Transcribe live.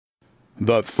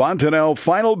The Fontanelle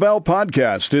Final Bell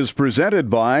podcast is presented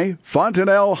by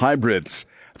Fontanelle Hybrids.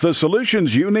 The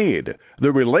solutions you need,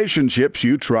 the relationships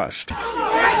you trust.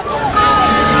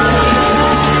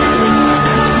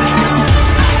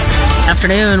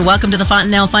 Afternoon. Welcome to the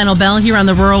Fontanelle Final Bell here on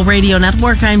the Rural Radio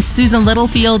Network. I'm Susan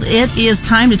Littlefield. It is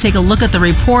time to take a look at the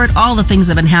report, all the things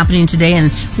that have been happening today,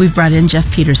 and we've brought in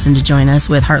Jeff Peterson to join us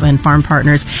with Heartland Farm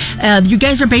Partners. You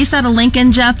guys are based out of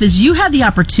Lincoln, Jeff. As you had the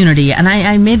opportunity, and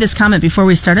I made this comment before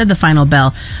we started the Final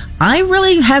Bell, I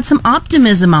really had some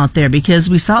optimism out there because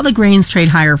we saw the grains trade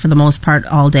higher for the most part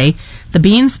all day. The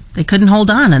beans, they couldn't hold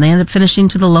on, and they ended up finishing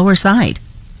to the lower side.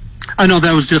 I know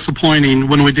that was disappointing.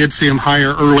 When we did see them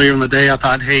higher earlier in the day, I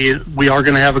thought, hey, we are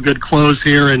going to have a good close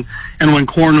here. And when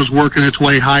corn was working its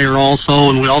way higher also,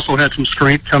 and we also had some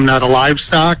strength coming out of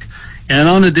livestock. And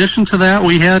in addition to that,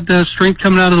 we had strength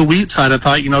coming out of the wheat side. I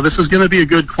thought, this is going to be a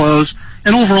good close.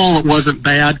 And overall, it wasn't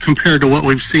bad compared to what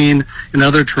we've seen in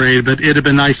other trade, but it'd have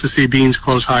been nice to see beans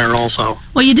close higher also.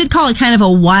 Well, you did call it kind of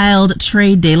a wild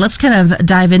trade day. Let's kind of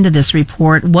dive into this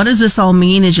report. What does this all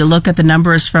mean as you look at the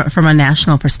numbers from a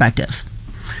national perspective?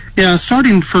 Yeah,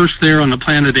 starting first there on the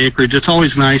planted acreage, it's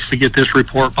always nice to get this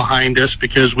report behind us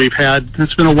because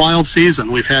it's been a wild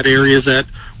season. We've had areas that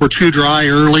were too dry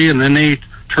early and then they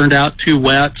turned out too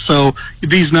wet. So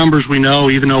these numbers we know,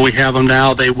 even though we have them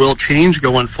now, they will change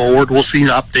going forward. We'll see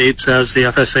updates as the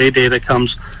FSA data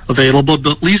comes available.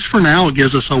 But at least for now, it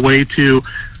gives us a way to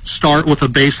start with a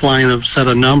baseline of set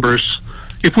of numbers.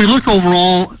 If we look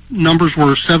overall, numbers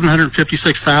were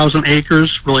 756,000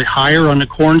 acres, really higher on the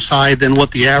corn side than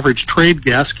what the average trade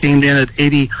guess came in at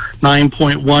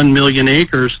 89.1 million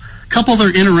acres. A couple other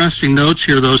interesting notes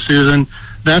here, though, Susan.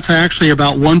 That's actually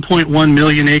about 1.1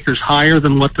 million acres higher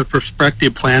than what the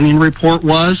prospective planning report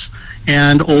was.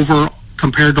 And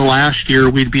compared to last year,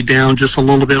 we'd be down just a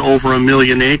little bit over 1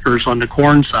 million acres on the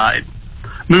corn side.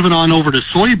 Moving on over to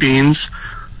soybeans,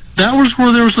 that was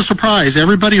where there was a surprise.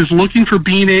 Everybody was looking for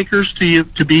bean acres to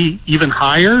be even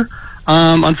higher.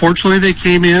 Unfortunately, they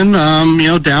came in,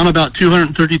 down about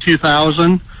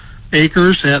 232,000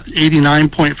 acres at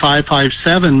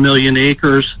 89.557 million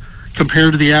acres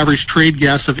compared to the average trade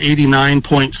guess of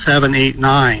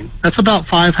 89.789. That's about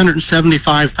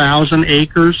 575,000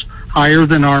 acres higher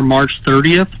than our March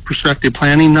 30th prospective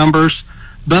planning numbers,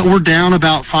 but we're down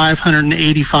about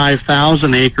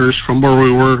 585,000 acres from where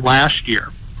we were last year.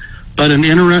 But an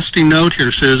interesting note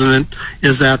here, Susan,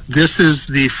 is that this is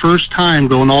the first time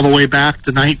going all the way back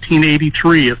to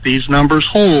 1983, if these numbers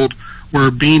hold,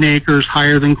 where bean acres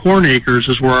higher than corn acres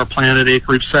is where our planted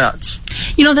acreage sets.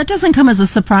 That doesn't come as a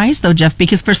surprise, though, Jeff,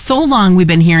 because for so long we've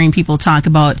been hearing people talk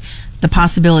about the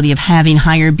possibility of having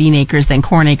higher bean acres than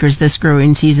corn acres this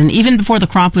growing season, even before the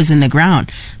crop was in the ground.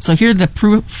 So here the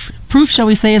proof, shall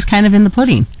we say, is kind of in the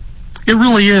pudding. It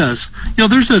really is.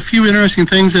 There's a few interesting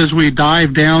things as we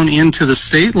dive down into the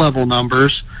state level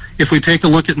numbers. If we take a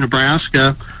look at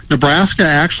Nebraska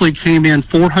actually came in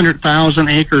 400,000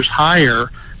 acres higher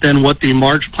than what the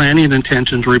March planting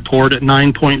intentions report at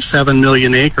 9.7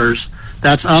 million acres.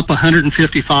 That's up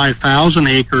 155,000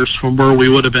 acres from where we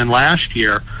would have been last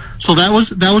year. So that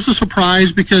was a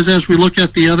surprise because as we look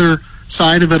at the other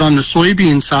side of it on the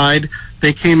soybean side,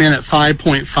 they came in at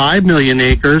 5.5 million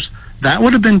acres. That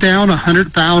would have been down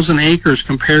 100,000 acres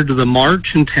compared to the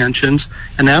March intentions,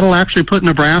 and that'll actually put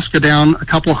Nebraska down a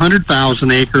couple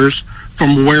 100,000 acres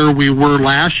from where we were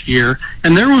last year.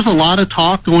 And there was a lot of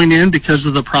talk going in because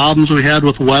of the problems we had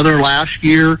with weather last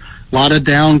year, a lot of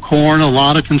down corn, a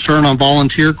lot of concern on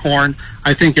volunteer corn.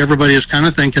 I think everybody is kind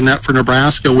of thinking that for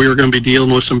Nebraska, we were going to be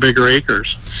dealing with some bigger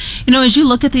acres. As you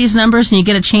look at these numbers and you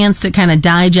get a chance to kind of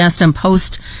digest and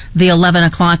post the 11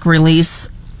 o'clock release,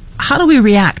 how do we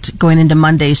react going into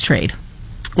Monday's trade?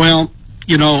 Well,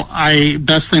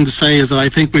 best thing to say is that I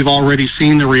think we've already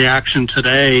seen the reaction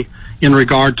today in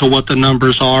regard to what the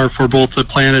numbers are for both the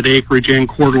planted acreage and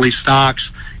quarterly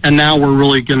stocks. And now we're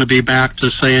really going to be back to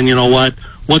saying,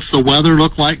 what's the weather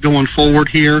look like going forward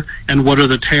here and what are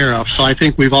the tariffs? So I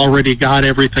think we've already got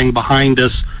everything behind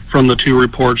us from the two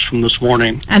reports from this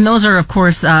morning. And those are, of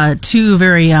course, two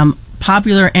very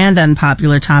popular and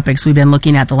unpopular topics we've been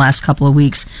looking at the last couple of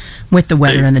weeks with the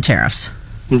weather and the tariffs.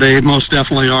 They most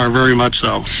definitely are, very much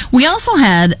so. We also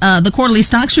had the quarterly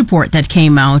stocks report that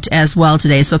came out as well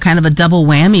today, so kind of a double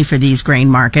whammy for these grain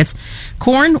markets.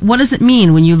 Corn, what does it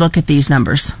mean when you look at these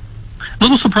numbers? A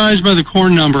little surprised by the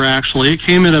corn number, actually. It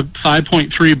came in at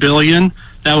 $5.3 billion.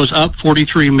 That was up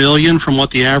 $43 million from what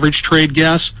the average trade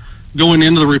guess. going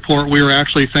into the report, we were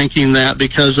actually thinking that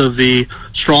because of the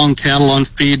strong cattle on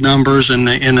feed numbers and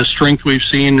the strength we've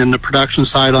seen in the production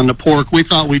side on the pork, we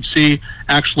thought we'd see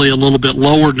actually a little bit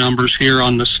lower numbers here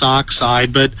on the stock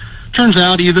side. But turns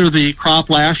out either the crop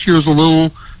last year is a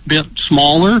little bit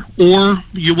smaller, or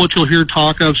what you'll hear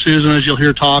talk of, Susan, is you'll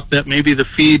hear talk that maybe the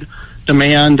feed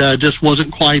demand just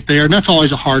wasn't quite there. And that's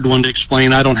always a hard one to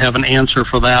explain. I don't have an answer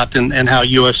for that and how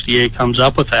USDA comes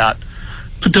up with that.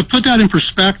 But to put that in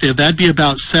perspective, that'd be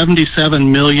about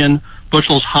 77 million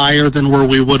bushels higher than where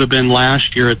we would have been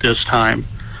last year at this time.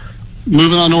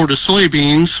 Moving on over to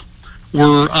soybeans,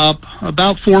 we're up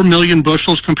about 4 million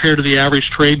bushels compared to the average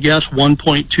trade guess,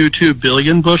 1.22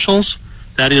 billion bushels.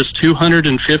 That is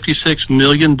 256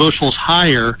 million bushels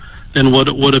higher than what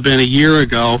it would have been a year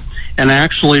ago. And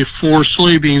actually, for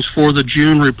soybeans for the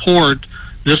June report,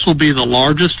 this will be the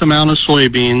largest amount of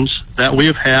soybeans that we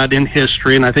have had in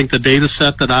history, and I think the data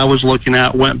set that I was looking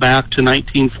at went back to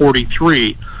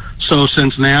 1943. So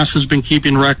since NASA's been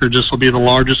keeping records, this will be the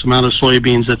largest amount of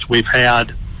soybeans that we've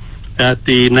had at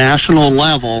the national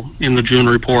level in the June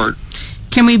report.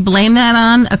 Can we blame that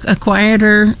on a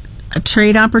quieter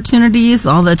trade opportunities,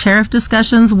 all the tariff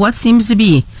discussions? What seems to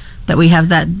be that we have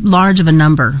that large of a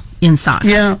number in stocks?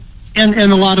 Yeah. And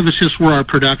a lot of it's just where our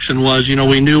production was. You know,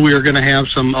 we knew we were going to have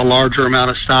a larger amount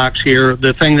of stocks here.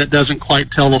 The thing that doesn't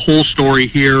quite tell the whole story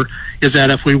here is that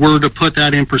if we were to put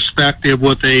that in perspective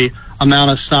with a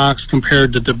amount of stocks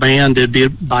compared to demand, it'd be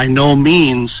by no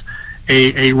means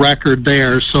a record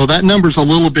there. So that number's a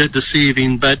little bit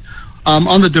deceiving. But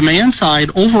on the demand side,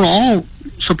 overall,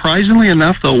 surprisingly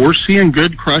enough, though, we're seeing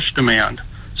good crush demand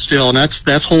still, and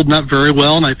that's holding up very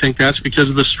well. And I think that's because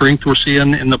of the strength we're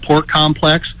seeing in the pork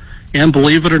complex. And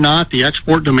believe it or not, the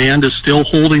export demand is still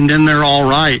holding in there all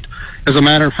right. As a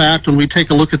matter of fact, when we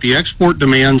take a look at the export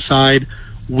demand side,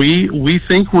 we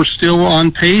think we're still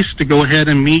on pace to go ahead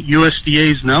and meet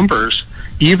USDA's numbers.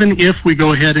 Even if we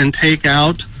go ahead and take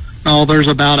out, there's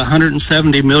about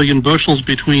 170 million bushels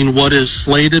between what is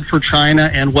slated for China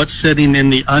and what's sitting in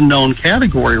the unknown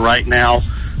category right now,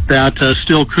 that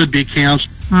still could be counts.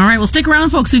 All right, well, stick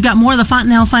around, folks. We've got more of the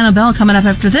Fontanelle Final Bell coming up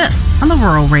after this on the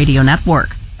Rural Radio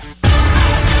Network.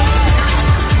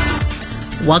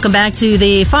 Welcome back to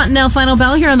the Fontanelle Final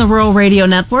Bell here on the Rural Radio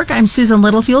Network. I'm Susan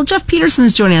Littlefield. Jeff Peterson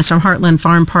is joining us from Heartland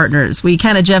Farm Partners. We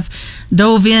Jeff,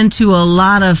 dove into a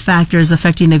lot of factors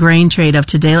affecting the grain trade of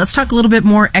today. Let's talk a little bit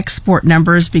more export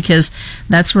numbers, because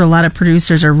that's where a lot of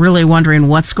producers are really wondering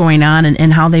what's going on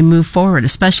and how they move forward,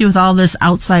 especially with all this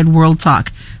outside world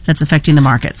talk that's affecting the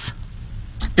markets.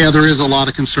 Yeah, there is a lot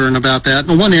of concern about that.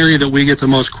 And one area that we get the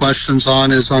most questions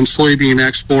on is on soybean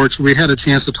exports. We had a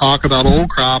chance to talk about old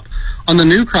crop. On the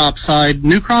new crop side,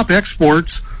 new crop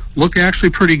exports look actually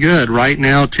pretty good. Right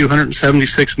now,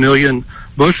 276 million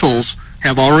bushels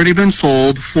have already been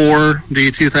sold for the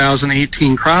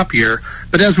 2018 crop year.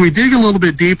 But as we dig a little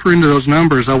bit deeper into those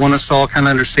numbers, I want us to all kind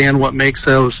of understand what makes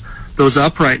those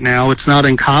up right now. It's not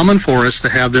uncommon for us to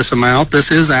have this amount. This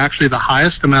is actually the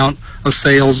highest amount of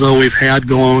sales, though, we've had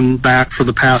going back for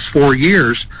the past 4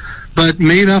 years. But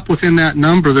made up within that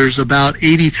number, there's about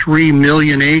 83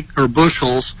 million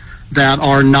bushels that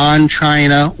are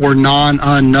non-China or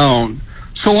non-unknown.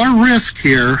 So our risk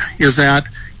here is that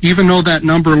even though that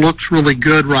number looks really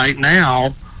good right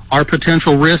now, our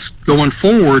potential risk going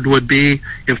forward would be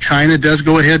if China does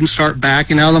go ahead and start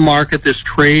backing out of the market, this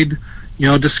trade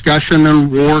discussion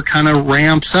and war kind of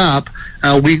ramps up,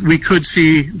 we could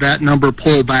see that number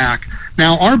pull back.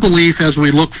 Now, our belief as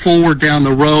we look forward down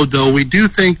the road, though, we do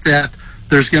think that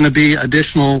there's going to be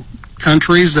additional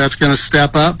countries that's going to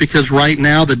step up, because right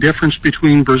now the difference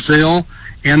between Brazil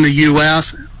and the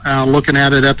U.S., looking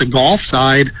at it at the Gulf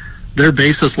side, their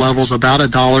basis level is about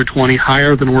 $1.20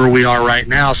 higher than where we are right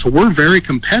now. So we're very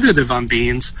competitive on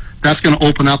beans. That's going to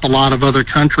open up a lot of other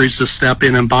countries to step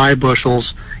in and buy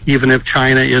bushels, even if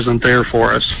China isn't there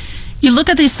for us. You look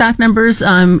at these stock numbers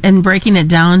and breaking it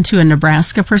down to a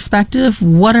Nebraska perspective,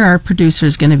 what are our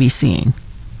producers going to be seeing?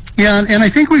 Yeah, and I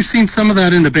think we've seen some of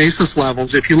that in the basis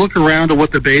levels. If you look around at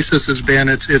what the basis has been,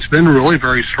 it's been really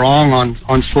very strong on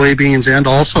soybeans and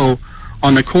also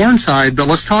on the corn side. But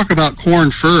let's talk about corn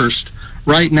first.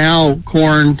 Right now,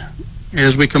 corn,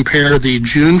 as we compare the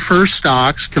June 1st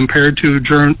stocks compared to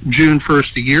June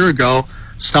 1st a year ago,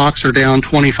 stocks are down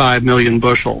 25 million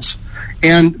bushels.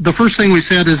 And the first thing we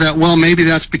said is that, well, maybe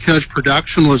that's because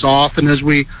production was off. And as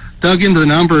we dug into the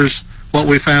numbers, what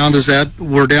we found is that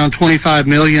we're down 25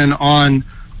 million on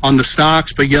the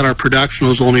stocks, but yet our production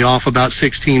was only off about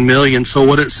 16 million. So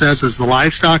what it says is the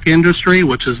livestock industry,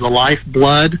 which is the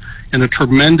lifeblood and a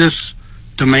tremendous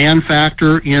demand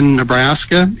factor in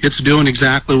Nebraska, it's doing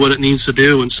exactly what it needs to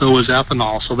do, and so is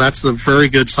ethanol. So that's a very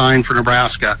good sign for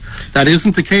Nebraska. That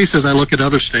isn't the case as I look at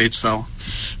other states, though.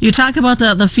 You talk about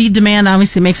the feed demand,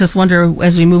 obviously makes us wonder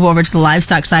as we move over to the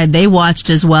livestock side. They watched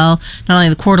as well, not only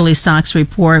the quarterly stocks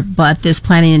report, but this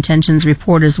planning intentions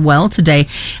report as well today.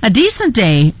 A decent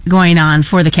day going on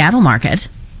for the cattle market.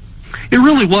 It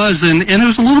really was, and it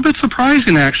was a little bit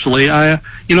surprising, actually.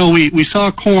 We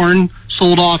saw corn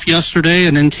sold off yesterday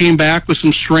and then came back with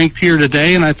some strength here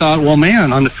today, and I thought, well,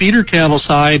 man, on the feeder cattle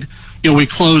side, we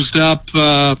closed up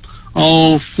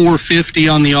 450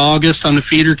 on the August on the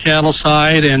feeder cattle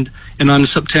side, and on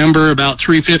September about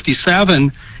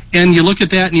 357. And you look at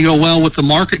that and you go, well, with the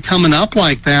market coming up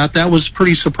like that, that was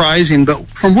pretty surprising. But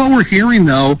from what we're hearing,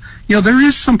 though, there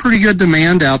is some pretty good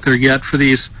demand out there yet for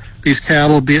these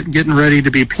cattle getting ready to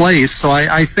be placed. So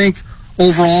I think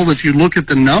overall, as you look at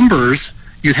the numbers,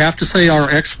 you'd have to say our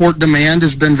export demand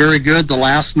has been very good. The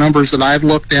last numbers that I've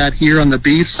looked at here on the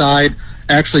beef side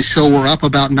actually show we're up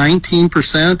about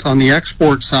 19% on the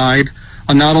export side,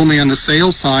 not only on the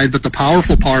sales side, but the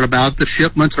powerful part about the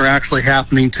shipments are actually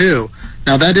happening too.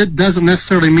 Now it doesn't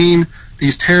necessarily mean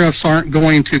these tariffs aren't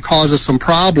going to cause us some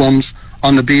problems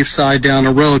on the beef side down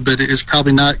the road, but it is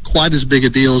probably not quite as big a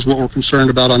deal as what we're concerned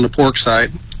about on the pork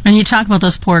side. And you talk about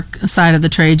this pork side of the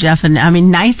trade, Jeff, and I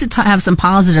mean, nice to have some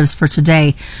positives for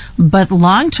today, but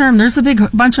long term, there's a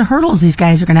big bunch of hurdles these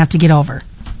guys are going to have to get over.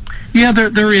 Yeah,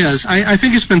 there is. I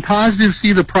think it's been positive to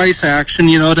see the price action,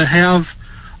 to have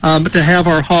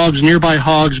our hogs, nearby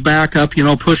hogs back up,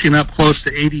 pushing up close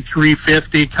to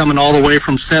 83.50, coming all the way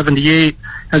from 78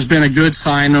 has been a good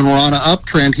sign, and we're on an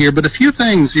uptrend here. But a few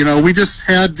things, we just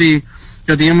had the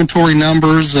inventory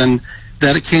numbers, and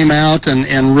that it came out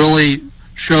and really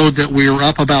showed that we were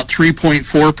up about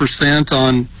 3.4%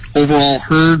 on overall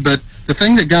herd. But the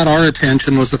thing that got our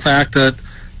attention was the fact that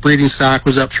breeding stock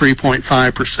was up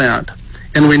 3.5%.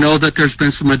 And we know that there's been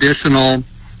some additional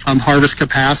harvest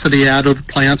capacity out of the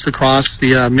plants across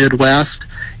the Midwest.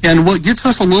 And what gets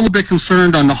us a little bit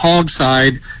concerned on the hog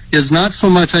side is not so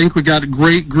much, I think we got a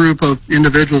great group of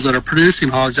individuals that are producing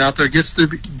hogs out there. It gets to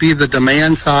be the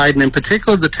demand side, and in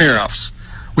particular the tariffs.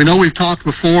 We know we've talked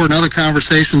before in other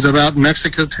conversations about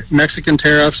Mexican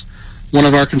tariffs. One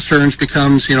of our concerns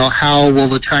becomes, how will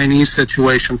the Chinese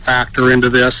situation factor into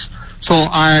this? So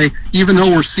even though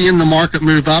we're seeing the market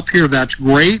move up here, that's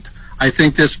great. I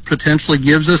think this potentially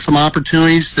gives us some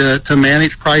opportunities to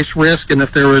manage price risk. And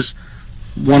if there was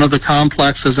one of the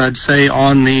complexes, I'd say,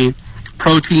 on the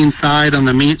protein side, on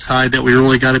the meat side, that we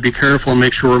really got to be careful and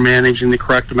make sure we're managing the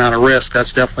correct amount of risk,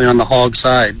 that's definitely on the hog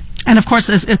side. And of course,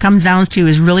 as it comes down to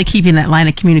is really keeping that line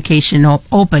of communication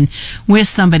open with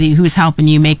somebody who's helping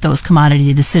you make those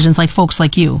commodity decisions, like folks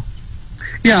like you.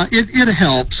 Yeah, it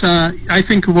helps. I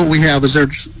think what we have is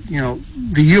the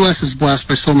U.S. is blessed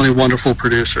by so many wonderful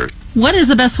producers. What is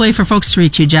the best way for folks to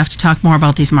reach you, Jeff, to talk more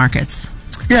about these markets?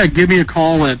 Yeah, give me a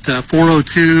call at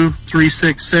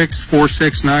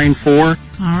 402-366-4694.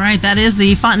 All right, that is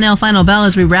the Fontenelle Final Bell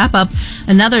as we wrap up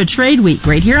another trade week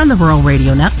right here on the Rural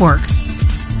Radio Network.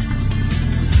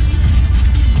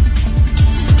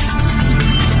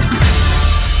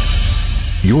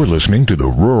 You're listening to the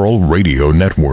Rural Radio Network.